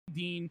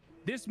Dean,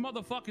 this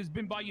motherfucker's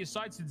been by your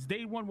side since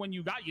day one when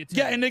you got your team.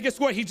 Yeah, and then guess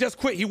what? He just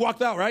quit. He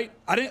walked out, right?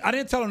 I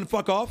didn't tell him to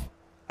fuck off.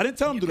 I didn't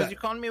tell him to do that. Because you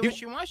called me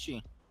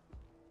wishy-washy.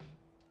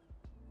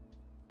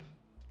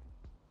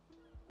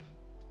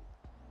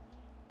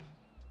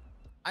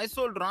 I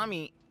sold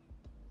Ramee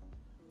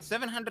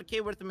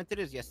 700K worth of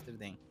materials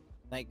yesterday.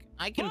 Like,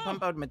 I can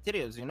pump out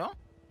materials, you know?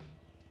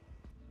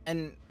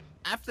 And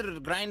after the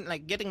grind,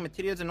 like getting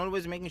materials and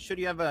always making sure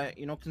you have a,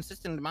 you know,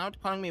 consistent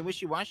amount, calling me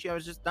wishy-washy, I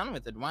was just done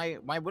with it. Why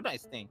would I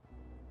stay?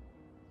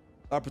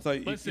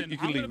 Listen,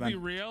 I'm gonna be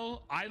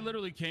real. I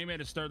literally came here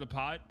to stir the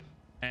pot,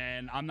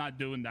 and I'm not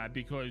doing that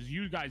because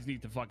you guys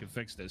need to fucking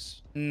fix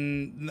this.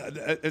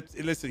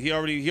 Listen, he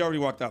already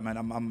walked out,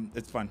 man.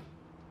 It's fine.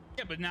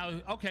 Yeah, but now,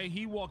 okay,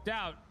 he walked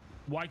out.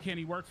 Why can't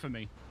he work for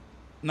me?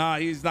 Nah,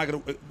 he's not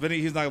gonna. Vinny,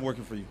 he's not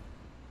working for you.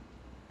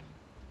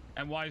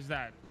 And why is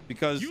that?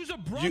 Because you're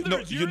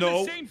in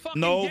the same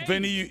fucking game.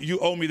 Vinny, you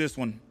owe me this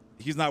one.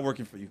 He's not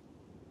working for you.